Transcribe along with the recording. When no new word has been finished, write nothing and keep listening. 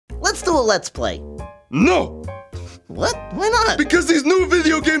let's do a Let's Play. No! What? Why not? Because these new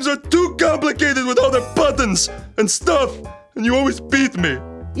video games are too complicated with all their buttons and stuff, and you always beat me.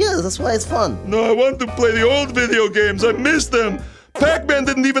 Yeah, that's why it's fun. No, I want to play the old video games. I miss them. Pac-Man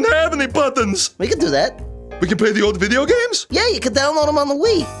didn't even have any buttons. We can do that. We can play the old video games? Yeah, you can download them on the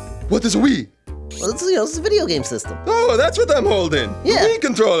Wii. What is a Wii? Well, it's, it's a video game system. Oh, that's what I'm holding. Yeah. The Wii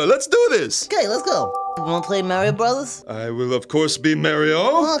controller. Let's do this. Okay, let's go. You want to play Mario Brothers? I will, of course, be Mario.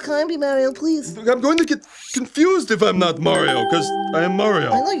 Oh, can I be Mario, please? I'm going to get confused if I'm not Mario, because I am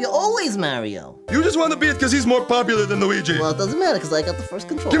Mario. I know, you're always Mario. You just want to be it because he's more popular than Luigi. Well, it doesn't matter, because I got the first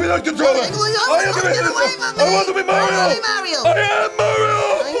controller. Give me that controller! I want to be Mario! I want to be Mario! I am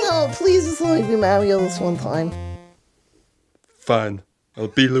Mario! I know, please just let me be Mario this one time. Fine, I'll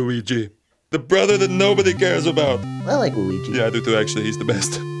be Luigi. The brother that nobody cares about. I like Luigi. Yeah, I do too, actually. He's the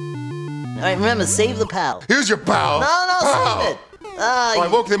best. Alright, remember, save the pal. Here's your pal. No, save it. Oh, I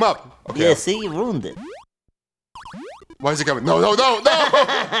woke him up. Okay. Yeah, see, you ruined it. Why is he coming? No!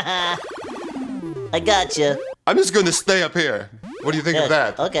 I got you. I'm just going to stay up here. What do you think of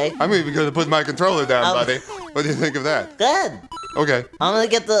that? Okay. I'm even going to put my controller down, buddy. What do you think of that? Go ahead. Okay. I'm gonna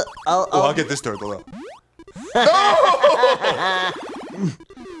get the... I'll get this turtle up. No!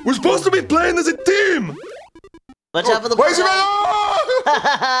 We're supposed to be playing as a team! Watch out for the... Where's your man?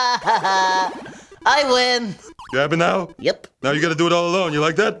 I win. You happy now? Yep. Now you gotta do it all alone. You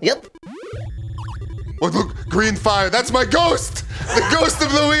like that? Yep. Oh, look, green fire. That's my ghost! The ghost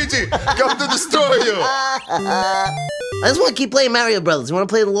of Luigi! Come to destroy you! I just want to keep playing Mario Brothers. You want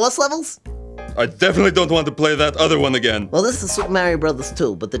to play the Lost levels? I definitely don't want to play that other one again. Well, this is Super Mario Brothers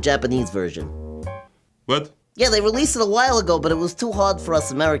 2, but the Japanese version. What? Yeah, they released it a while ago, but it was too hard for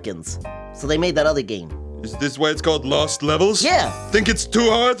us Americans. So they made that other game. Is this why it's called Lost Levels? Yeah. Think it's too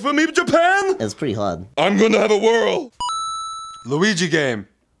hard for me, Japan? It's pretty hard. I'm gonna have a whirl. Luigi game.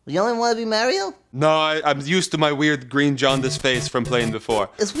 You only want to be Mario? No, I'm used to my weird green jaundice face from playing before.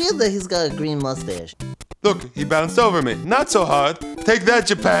 It's weird that he's got a green mustache. Look, he bounced over me. Not so hard. Take that,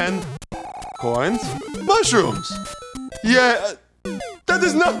 Japan. Coins? Mushrooms. Yeah, that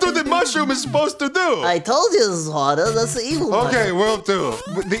is not what the mushroom is supposed to do. I told you this is harder. That's the evil one. Okay, world 2.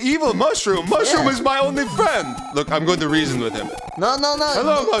 The evil mushroom. Mushroom Yeah. is my only friend. Look, I'm going to reason with him. No.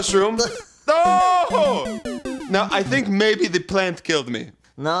 Hello, mushroom. No! Now, I think maybe the plant killed me.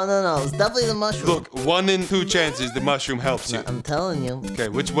 No. It's definitely the mushroom. Look, 1 in 2 chances the mushroom helps you. I'm telling you. Okay,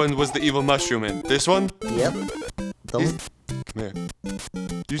 which one was the evil mushroom in? This one? Yep. Those... Come here.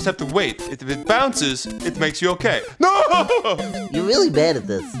 You just have to wait. If it bounces, it makes you okay. No! You're really bad at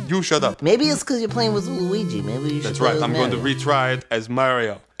this. You shut up. Maybe it's because you're playing with Luigi. Maybe you should That's play right, with I'm going to Mario. retry it as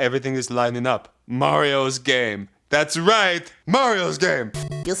Mario. Everything is lining up. Mario's game. That's right, Mario's game.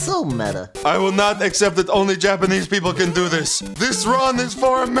 You're so meta. I will not accept that only Japanese people can do this. This run is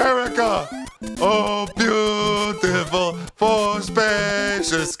for America. Oh, beautiful, for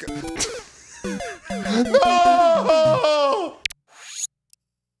spacious... No!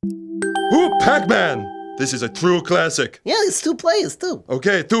 Ooh, Pac-Man! This is a true classic. Yeah, it's 2 players too.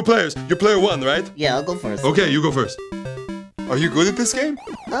 Okay, 2 players. You're player 1, right? Yeah, I'll go first. Okay, you go first. Are you good at this game?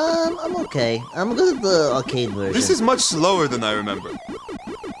 I'm okay. I'm good at the arcade version. This is much slower than I remember.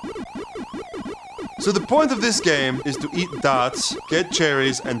 So the point of this game is to eat dots, get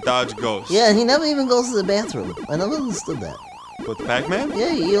cherries, and dodge ghosts. Yeah, he never even goes to the bathroom. I never understood that. But Pac-Man?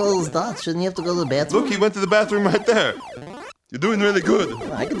 Yeah, you eat all those dots. Shouldn't you have to go to the bathroom? Look, he went to the bathroom right there. You're doing really good.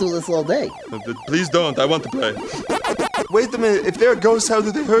 I could do this all day. But please don't. I want to play. Wait a minute, if they're ghosts, how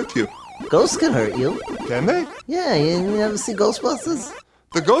do they hurt you? Ghosts can hurt you. Can they? Yeah, you never see Ghostbusters?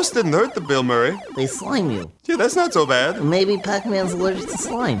 The ghost didn't hurt the Bill Murray. They slime you. Yeah, that's not so bad. Maybe Pac-Man's allergic to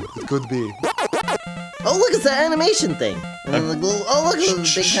slime. It could be. Oh, look, it's that animation thing. And then the glue. Oh, look,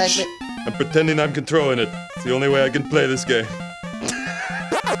 it's the big Pac-Man. I'm pretending I'm controlling it. It's the only way I can play this game.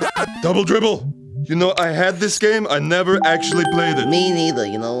 Double dribble! You know, I had this game, I never actually played it. Me neither.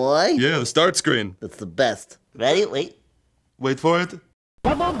 You know why? Yeah, the start screen. It's the best. Ready? Wait. Wait for it.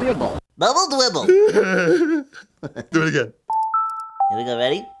 Double dribble. Double dribble. Do it again. Here we go.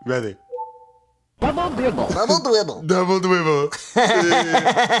 Ready? Ready. Double dribble. Double dribble. Double dribble. Do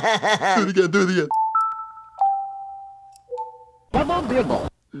it again, do it again. Double dribble.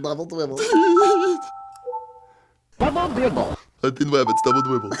 Double dribble. Double dribble. Latin Rabbits, double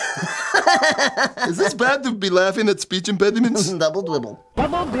dribble. Is this bad to be laughing at speech impediments? Double dribble.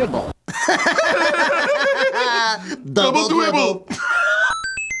 Double dribble. Double dribble.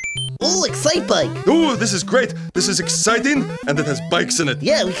 Oh, Excite Bike. Oh, this is great. This is exciting, and it has bikes in it.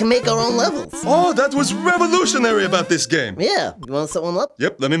 Yeah, we can make our own levels. Oh, that was revolutionary about this game. Yeah. You want to set one up?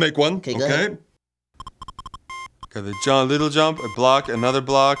 Yep, let me make one. Okay, go ahead. Okay, the little jump, a block, another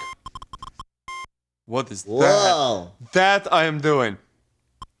block, What is Whoa. that? That I am doing.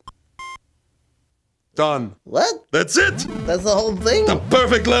 Done. What? That's it! That's the whole thing? The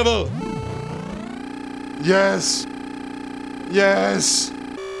perfect level! Yes. Yes.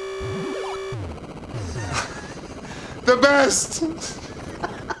 The best.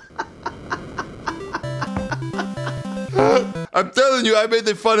 I'm telling you, I made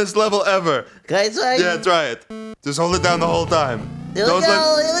the funnest level ever. Can I try? Yeah, try it. Just hold it down the whole time. Here we go,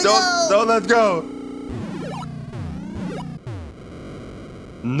 here we go. Don't let go.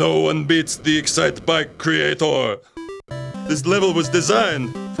 No one beats the Excite Bike creator. This level was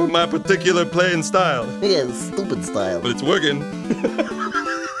designed for my particular playing style, Yeah, stupid style. but it's working.